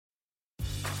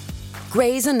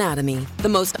Grey's Anatomy, the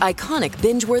most iconic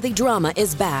binge-worthy drama,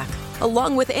 is back,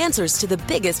 along with answers to the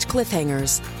biggest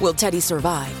cliffhangers. Will Teddy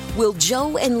survive? Will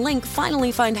Joe and Link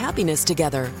finally find happiness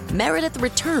together? Meredith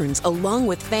returns along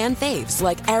with fan faves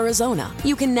like Arizona.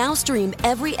 You can now stream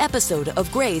every episode of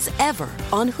Grey's ever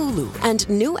on Hulu, and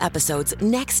new episodes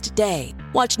next day.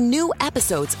 Watch new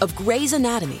episodes of Grey's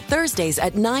Anatomy Thursdays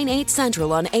at 9/8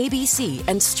 Central on ABC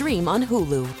and stream on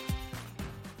Hulu.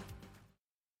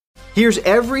 Here's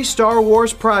every Star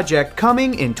Wars project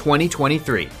coming in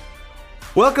 2023.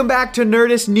 Welcome back to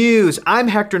Nerdist News. I'm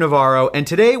Hector Navarro, and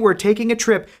today we're taking a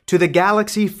trip to the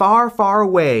galaxy far, far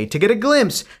away to get a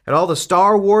glimpse at all the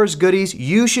Star Wars goodies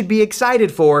you should be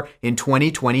excited for in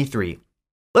 2023.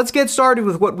 Let's get started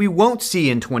with what we won't see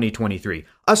in 2023,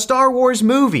 a Star Wars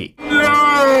movie.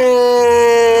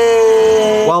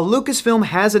 While Lucasfilm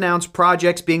has announced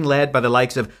projects being led by the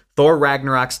likes of Thor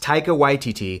Ragnarok's Taika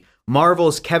Waititi,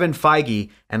 Marvel's Kevin Feige,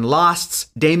 and Lost's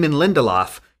Damon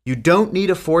Lindelof, you don't need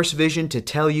a Force vision to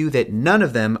tell you that none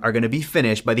of them are going to be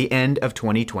finished by the end of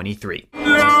 2023.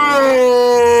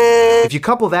 If you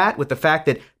couple that with the fact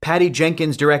that Patty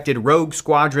Jenkins' directed Rogue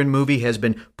Squadron movie has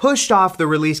been pushed off the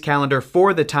release calendar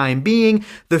for the time being,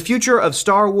 the future of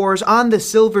Star Wars on the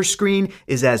silver screen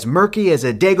is as murky as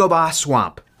a Dagobah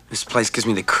swamp. This place gives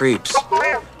me the creeps.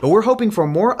 But we're hoping for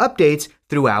more updates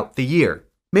throughout the year.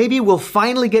 Maybe we'll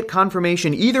finally get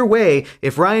confirmation either way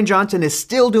if Rian Johnson is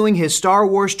still doing his Star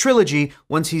Wars trilogy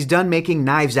once he's done making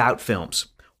Knives Out films.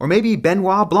 Or maybe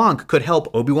Benoit Blanc could help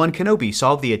Obi-Wan Kenobi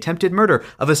solve the attempted murder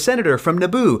of a senator from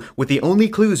Naboo, with the only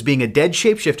clues being a dead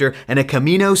shapeshifter and a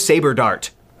Camino saber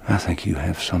dart. I think you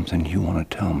have something you want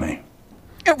to tell me.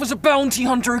 It was a bounty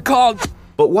hunter cog.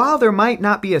 But while there might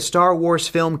not be a Star Wars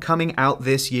film coming out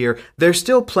this year, there's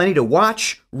still plenty to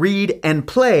watch, read, and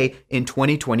play in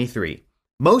 2023.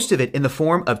 Most of it in the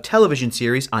form of television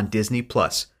series on Disney+.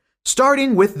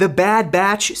 Starting with The Bad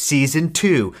Batch Season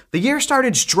 2. The year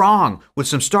started strong with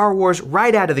some Star Wars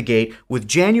right out of the gate with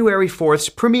January 4th's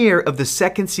premiere of the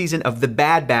second season of The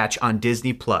Bad Batch on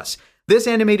Disney+. This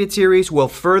animated series will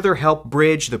further help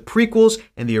bridge the prequels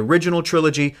and the original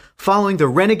trilogy, following the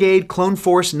Renegade Clone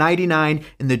Force 99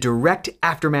 in the direct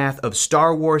aftermath of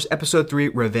Star Wars Episode 3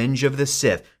 Revenge of the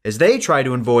Sith, as they try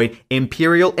to avoid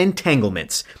Imperial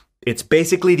entanglements. It's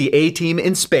basically the A-Team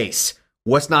in space.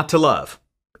 What's not to love?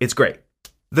 It's great.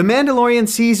 The Mandalorian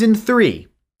Season 3.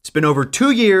 It's been over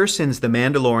 2 years since The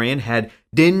Mandalorian had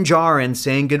Din Djarin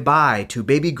saying goodbye to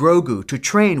baby Grogu to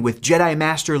train with Jedi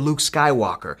Master Luke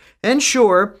Skywalker. And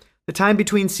sure, the time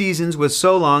between seasons was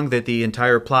so long that the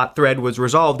entire plot thread was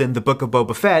resolved in the Book of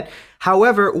Boba Fett.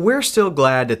 However, we're still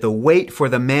glad that the wait for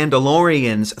The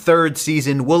Mandalorian's third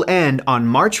season will end on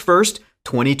March 1st,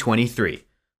 2023.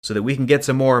 So that we can get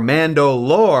some more Mando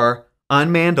lore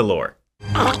on Mandalore.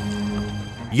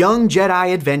 Young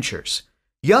Jedi Adventures.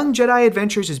 Young Jedi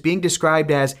Adventures is being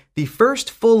described as the first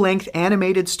full-length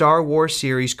animated Star Wars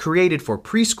series created for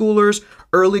preschoolers,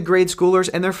 early grade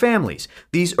schoolers, and their families.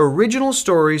 These original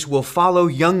stories will follow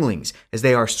younglings as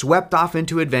they are swept off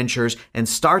into adventures and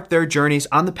start their journeys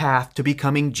on the path to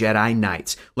becoming Jedi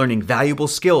Knights, learning valuable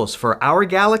skills for our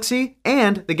galaxy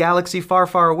and the galaxy far,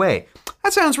 far away.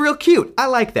 That sounds real cute. I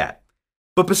like that.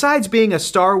 But besides being a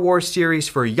Star Wars series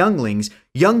for younglings,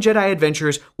 Young Jedi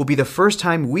Adventures will be the first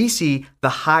time we see the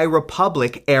High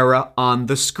Republic era on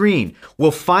the screen.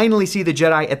 We'll finally see the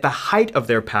Jedi at the height of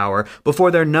their power before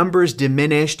their numbers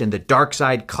diminished and the dark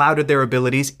side clouded their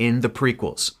abilities in the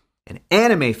prequels. And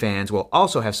anime fans will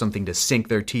also have something to sink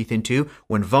their teeth into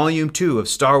when Volume 2 of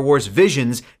Star Wars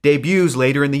Visions debuts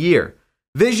later in the year.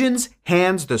 Visions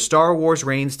hands the Star Wars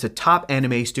reins to top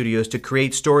anime studios to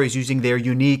create stories using their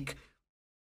unique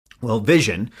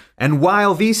vision. And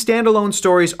while these standalone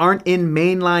stories aren't in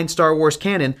mainline Star Wars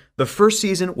canon, the first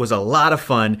season was a lot of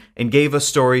fun and gave us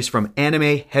stories from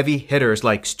anime heavy hitters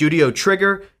like Studio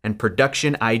Trigger and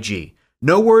Production IG.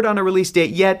 No word on a release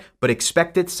date yet, but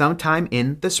expect it sometime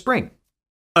in the spring.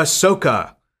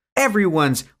 Ahsoka.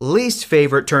 Everyone's least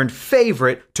favorite turned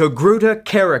favorite Togruta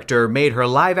character made her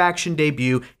live-action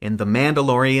debut in The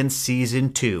Mandalorian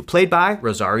Season 2, played by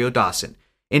Rosario Dawson.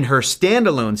 In her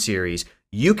standalone series,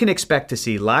 you can expect to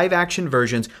see live-action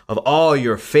versions of all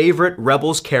your favorite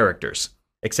Rebels characters,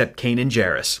 except Kanan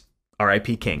Jarrus,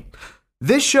 R.I.P. King.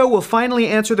 This show will finally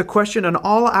answer the question on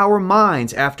all our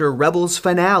minds after Rebels'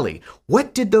 finale.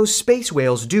 What did those space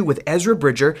whales do with Ezra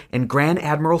Bridger and Grand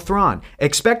Admiral Thrawn?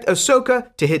 Expect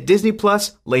Ahsoka to hit Disney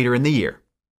Plus later in the year.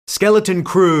 Skeleton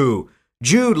Crew.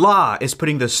 Jude Law is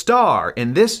putting the star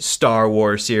in this Star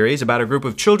Wars series about a group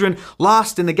of children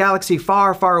lost in the galaxy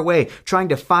far, far away, trying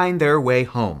to find their way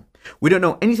home. We don't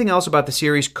know anything else about the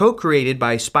series co-created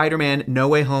by Spider-Man No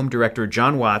Way Home director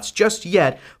Jon Watts just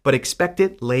yet, but expect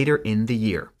it later in the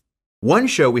year. One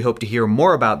show we hope to hear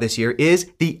more about this year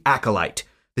is The Acolyte.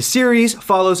 The series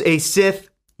follows a Sith,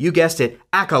 you guessed it,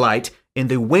 acolyte, in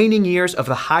the waning years of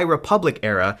the High Republic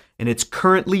era, and it's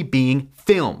currently being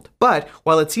filmed. But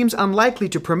while it seems unlikely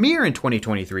to premiere in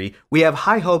 2023, we have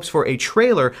high hopes for a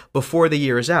trailer before the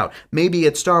year is out, maybe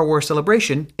at Star Wars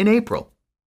Celebration in April.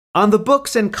 On the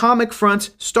books and comic fronts,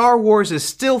 Star Wars is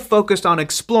still focused on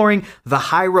exploring the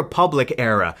High Republic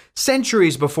era,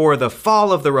 centuries before the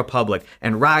fall of the Republic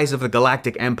and rise of the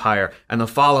Galactic Empire, and the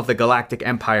fall of the Galactic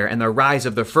Empire, and the rise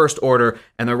of the First Order,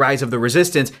 and the rise of the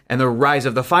Resistance, and the rise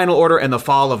of the Final Order, and the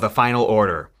fall of the Final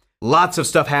Order. Lots of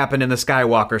stuff happened in the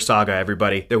Skywalker saga,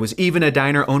 everybody. There was even a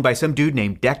diner owned by some dude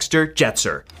named Dexter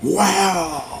Jetser.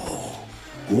 Wow!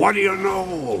 What do you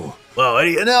know? Well, what do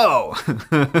you know?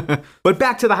 But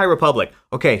back to the High Republic.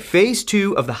 Okay, Phase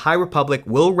 2 of the High Republic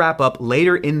will wrap up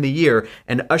later in the year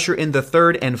and usher in the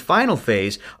third and final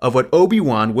phase of what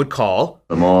Obi-Wan would call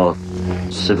a more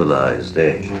civilized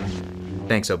age.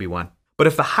 Thanks, Obi-Wan. But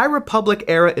if the High Republic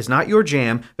era is not your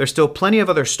jam, there's still plenty of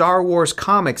other Star Wars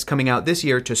comics coming out this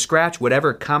year to scratch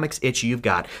whatever comics itch you've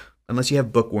got. Unless you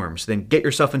have bookworms, then get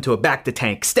yourself into a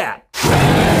back-to-tank stat.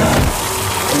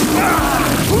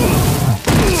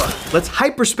 Let's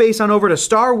hyperspace on over to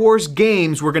Star Wars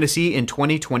games we're going to see in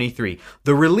 2023.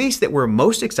 The release that we're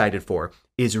most excited for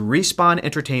is Respawn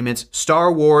Entertainment's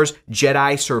Star Wars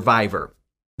Jedi Survivor.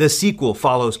 The sequel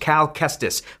follows Cal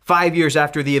Kestis 5 years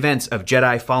after the events of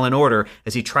Jedi Fallen Order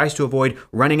as he tries to avoid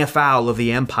running afoul of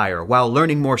the Empire while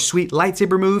learning more sweet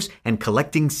lightsaber moves and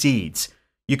collecting seeds.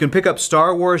 You can pick up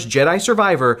Star Wars Jedi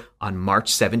Survivor on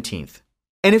March 17th.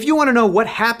 And if you want to know what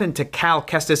happened to Cal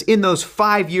Kestis in those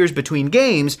 5 years between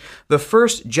games, the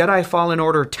first Jedi Fallen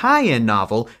Order tie-in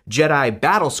novel, Jedi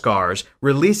Battle Scars,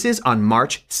 releases on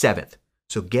March 7th.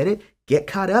 So get it, get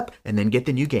caught up, and then get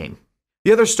the new game.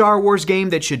 The other Star Wars game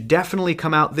that should definitely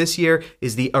come out this year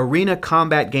is the arena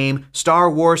combat game Star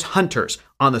Wars Hunters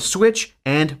on the Switch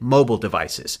and mobile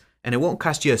devices. And it won't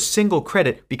cost you a single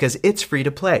credit because it's free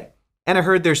to play. And I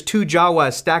heard there's 2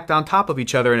 Jawas stacked on top of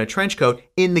each other in a trench coat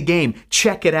in the game.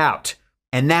 Check it out.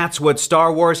 And that's what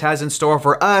Star Wars has in store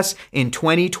for us in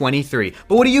 2023.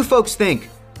 But what do you folks think?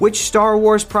 Which Star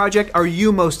Wars project are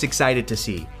you most excited to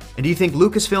see? And do you think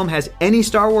Lucasfilm has any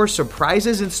Star Wars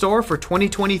surprises in store for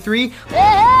 2023?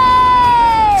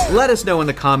 Hey! Let us know in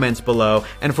the comments below.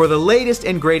 And for the latest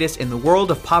and greatest in the world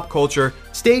of pop culture,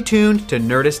 stay tuned to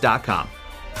Nerdist.com.